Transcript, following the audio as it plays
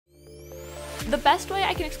The best way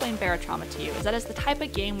I can explain Barotrauma to you is that it's the type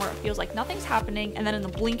of game where it feels like nothing's happening and then in the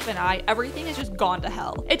blink of an eye, everything is just gone to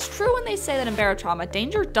hell. It's true when they say that in Barotrauma,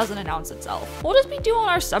 danger doesn't announce itself. We'll just be doing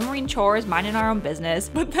our submarine chores, minding our own business,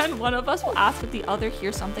 but then one of us will ask if the other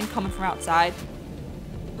hears something coming from outside.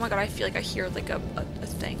 Oh my god, I feel like I hear like a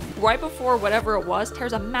thing. Right before whatever it was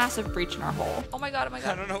tears a massive breach in our hull. Oh my god, oh my god.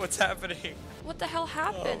 I don't know what's happening. What the hell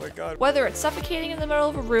happened? Oh my god. Whether it's suffocating in the middle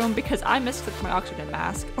of a room because I misclicked my oxygen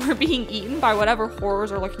mask, or being eaten by whatever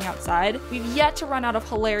horrors are lurking outside, we've yet to run out of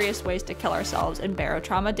hilarious ways to kill ourselves in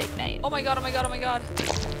Barotrauma Date Night. Oh my god, oh my god, oh my god.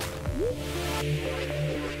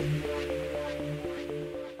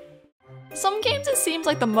 Some games it seems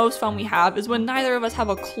like the most fun we have is when neither of us have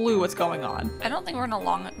a clue what's going on. I don't think we're gonna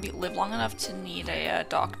live long enough to need a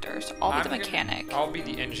doctor, so I'll be the mechanic. I'll be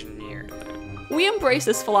the engineer then. We embrace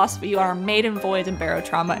this philosophy on our maiden voyage in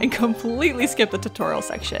Barotrauma and completely skip the tutorial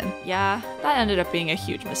section. Yeah, that ended up being a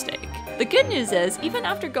huge mistake. The good news is, even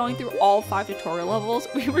after going through all 5 tutorial levels,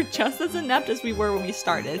 we were just as inept as we were when we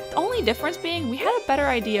started. The only difference being we had a better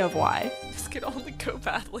idea of why. This could only go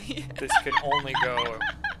badly. This could only go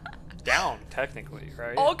down, technically,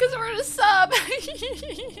 right? Oh, because we're in a sub!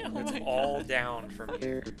 It's all down from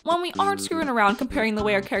here. When we aren't screwing around comparing the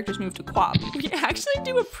way our characters move to QWOP, we actually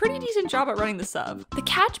do a pretty decent job at running the sub. The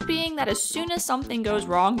catch being that as soon as something goes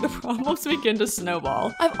wrong, the problems begin to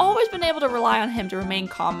snowball. I've always been able to rely on him to remain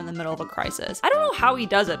calm in the middle of a crisis. I don't know how he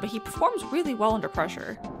does it, but he performs really well under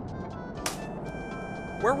pressure.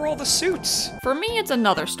 Where were all the suits? For me, it's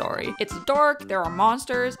another story. It's dark, there are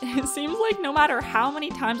monsters, and it seems like no matter how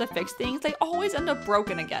many times I fix things, they always end up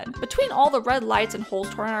broken again. Between all the red lights and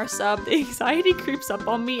holes torn in our sub, the anxiety creeps up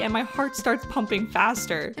on me and my heart starts pumping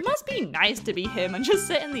faster. It must be nice to be him and just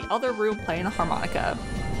sit in the other room playing the harmonica.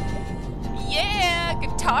 Yeah,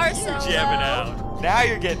 guitar solo! Jamming out. Now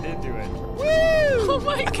you're getting into it. Woo! Oh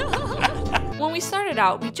my god! When we started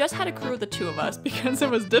out, we just had a crew of the 2 of us because it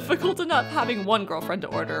was difficult enough having one girlfriend to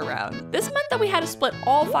order around. This meant that we had to split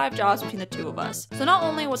all 5 jobs between the 2 of us. So not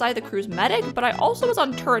only was I the crew's medic, but I also was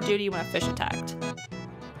on turret duty when a fish attacked.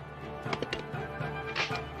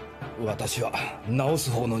 I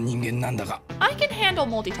can handle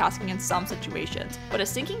multitasking in some situations, but a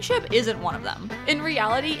sinking ship isn't one of them. In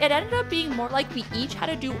reality, it ended up being more like we each had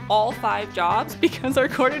to do all 5 jobs because our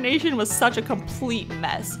coordination was such a complete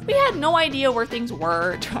mess. We had no idea where things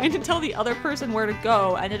were, trying to tell the other person where to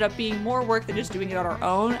go ended up being more work than just doing it on our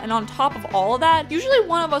own, and on top of all of that, usually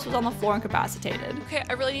one of us was on the floor incapacitated. Okay,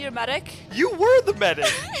 I really need a medic. You were the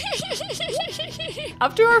medic!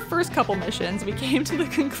 After our first couple missions, we came to the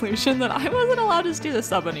conclusion that I wasn't allowed to steer the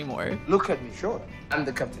sub anymore. Look at me, sure. I'm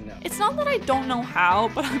the captain now. It's not that I don't know how,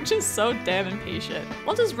 but I'm just so damn impatient.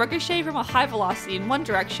 We'll just ricochet from a high velocity in one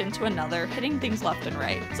direction to another, hitting things left and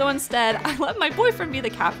right. So instead, I let my boyfriend be the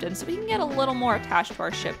captain so we can get a little more attached to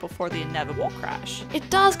our ship before the inevitable crash. It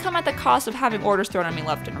does come at the cost of having orders thrown at me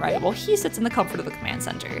left and right, while he sits in the comfort of the command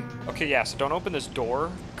center. Okay, yeah, so don't open this door,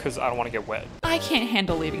 because I don't want to get wet. I can't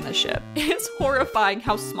handle leaving the ship. It's horrifying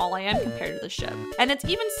how small I am compared to the ship. And it's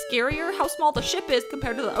even scarier how small the ship is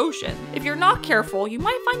compared to the ocean. If you're not careful, you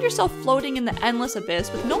might find yourself floating in the endless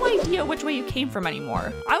abyss with no idea which way you came from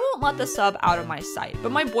anymore. I won't let the sub out of my sight,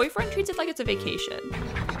 but my boyfriend treats it like it's a vacation.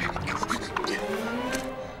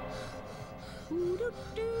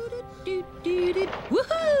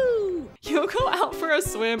 Woohoo! He'll go out for a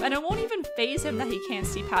swim and it won't even faze him that he can't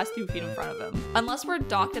see past 2 feet in front of him. Unless we're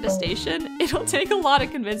docked at a station, it'll take a lot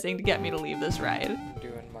of convincing to get me to leave this ride.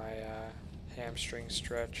 Doing my hamstring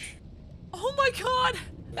stretch. Oh my god!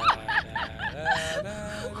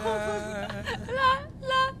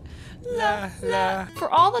 For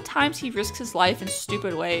all the times he risks his life in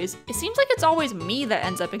stupid ways, it seems like it's always me that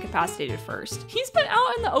ends up incapacitated first. He's been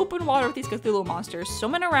out in the open water with these Cthulhu monsters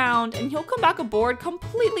swimming around, and he'll come back aboard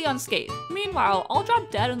completely unscathed. Meanwhile, I'll drop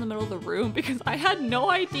dead in the middle of the room because I had no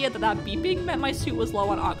idea that beeping meant my suit was low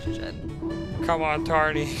on oxygen. Come on,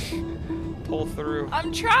 Tarny. Pull through.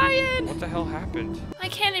 I'm trying! What the hell happened? I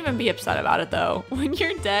can't even be upset about it though. When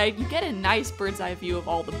you're dead, you get a nice bird's eye view of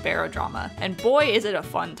all the barodrama, and boy is it a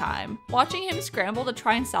fun time. Watching him scramble to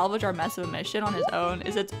try and salvage our mess of a mission on his own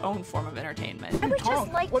is its own form of entertainment. I would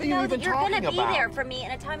just like to know that you're gonna be there for me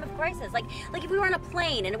in a time of crisis. Like if we were on a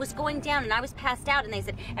plane and it was going down and I was passed out and they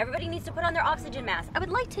said, everybody needs to put on their oxygen mask. I would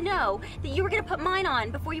like to know that you were gonna put mine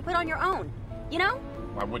on before you put on your own, you know?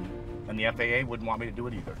 I wouldn't. And the FAA wouldn't want me to do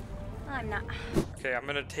it either. I'm not. Okay, I'm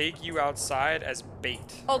gonna take you outside as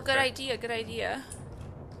bait. Oh, good idea, good idea.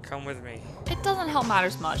 come with me. It doesn't help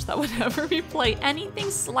matters much that whenever we play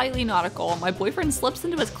anything slightly nautical, my boyfriend slips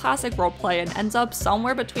into his classic roleplay and ends up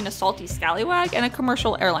somewhere between a salty scallywag and a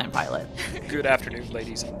commercial airline pilot. Good afternoon,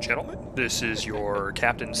 ladies and gentlemen. This is your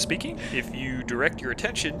captain speaking. If you direct your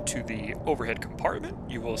attention to the overhead compartment,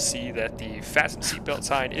 you will see that the fasten seatbelt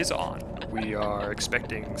sign is on. We are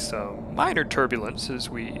expecting some minor turbulence as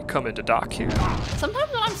we come into dock here.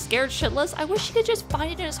 Sometimes when I'm scared shitless, I wish he could just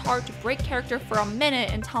find it in his heart to break character for a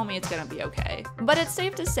minute and tell me it's gonna be okay. But it's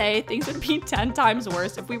safe to say things would be 10 times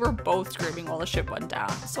worse if we were both screaming while the ship went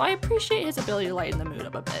down. So I appreciate his ability to lighten the mood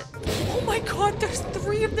up a bit. Oh my god, there's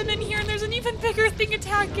 3 of them in here and there's an even bigger thing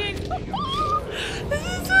attacking. This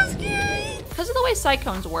is so scary. Because of the way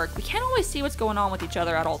cyclones work, we can't always see what's going on with each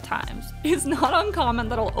other at all times. It's not uncommon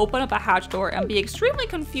that I'll open up a hatch door and be extremely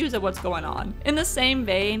confused at what's going on. In the same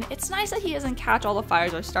vein, it's nice that he doesn't catch all the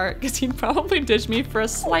fires I start, because he'd probably ditch me for a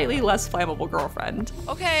slightly less flammable girlfriend.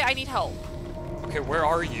 Okay, I need help. Okay, where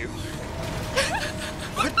are you?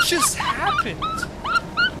 What just happened?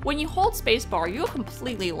 When you hold spacebar, you go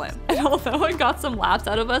completely limp. And although it got some laughs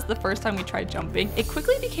out of us the first time we tried jumping, it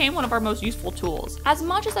quickly became one of our most useful tools. As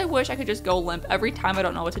much as I wish I could just go limp every time I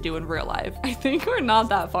don't know what to do in real life, I think we're not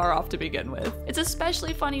that far off to begin with. It's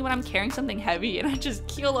especially funny when I'm carrying something heavy and I just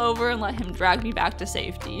keel over and let him drag me back to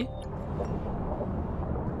safety.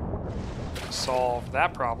 Solve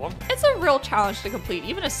that problem. It's a real challenge to complete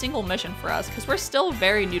even a single mission for us because we're still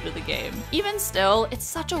very new to the game. Even still, it's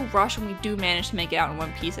such a rush when we do manage to make it out in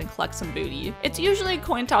one piece and collect some booty. It's usually a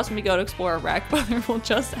coin toss when we go to explore a wreck, whether we'll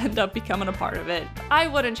just end up becoming a part of it. I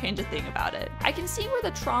wouldn't change a thing about it. I can see where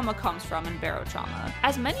the trauma comes from in Barotrauma.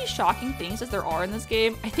 As many shocking things as there are in this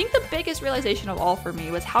game, I think the biggest realization of all for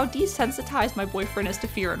me was how desensitized my boyfriend is to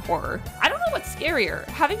fear and horror. I don't know what's scarier,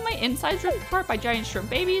 having my insides ripped apart by giant shrimp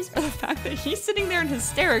babies, or the fact that he's sitting there in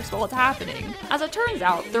hysterics while it's happening. As it turns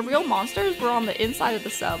out, the real monsters were on the inside of the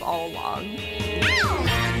sub all along.